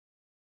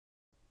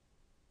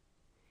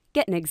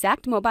Get an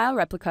exact mobile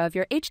replica of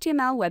your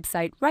HTML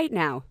website right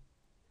now.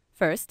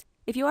 First,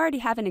 if you already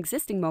have an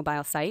existing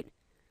mobile site,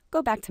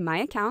 go back to My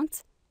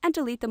Account and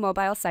delete the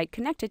mobile site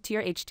connected to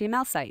your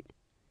HTML site.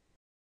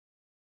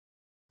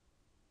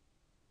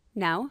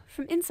 Now,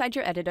 from inside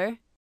your editor,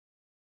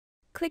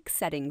 click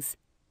Settings.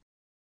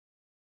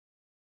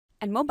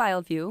 And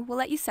Mobile View will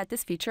let you set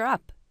this feature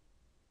up.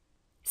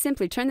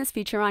 Simply turn this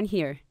feature on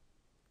here,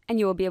 and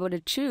you will be able to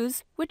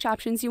choose which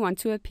options you want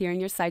to appear in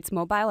your site's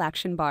mobile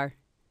action bar.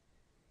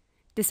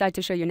 Decide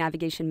to show your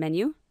navigation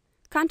menu,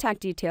 contact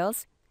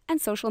details, and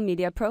social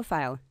media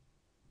profile.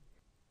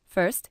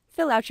 First,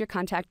 fill out your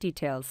contact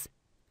details.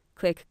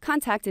 Click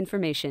Contact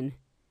Information,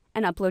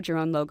 and upload your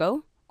own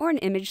logo or an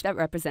image that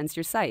represents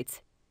your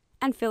site,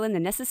 and fill in the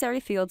necessary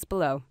fields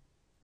below.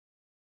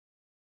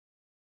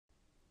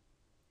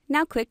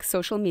 Now click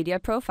Social Media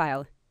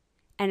Profile,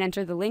 and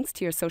enter the links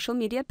to your social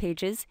media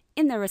pages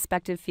in their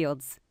respective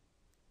fields.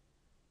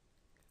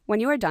 When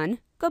you are done,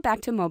 go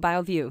back to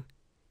Mobile View,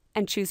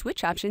 and choose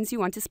which options you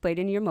want displayed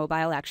in your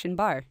mobile action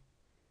bar.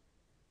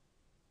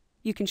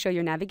 You can show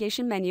your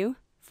navigation menu,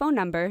 phone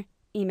number,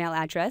 email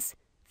address,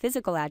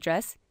 physical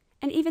address,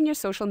 and even your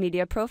social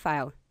media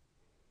profile.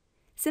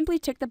 Simply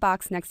tick the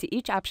box next to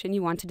each option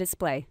you want to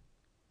display.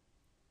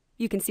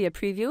 You can see a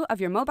preview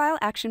of your mobile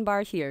action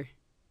bar here,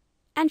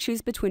 and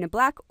choose between a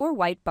black or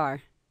white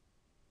bar.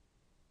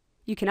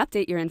 You can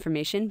update your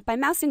information by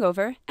mousing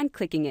over and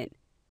clicking it.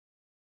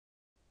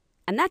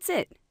 And that's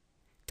it!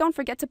 Don't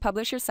forget to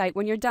publish your site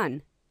when you're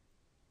done.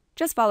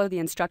 Just follow the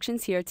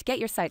instructions here to get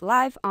your site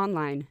live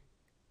online.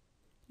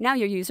 Now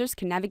your users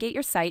can navigate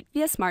your site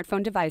via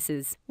smartphone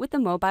devices with the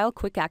mobile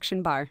quick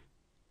action bar.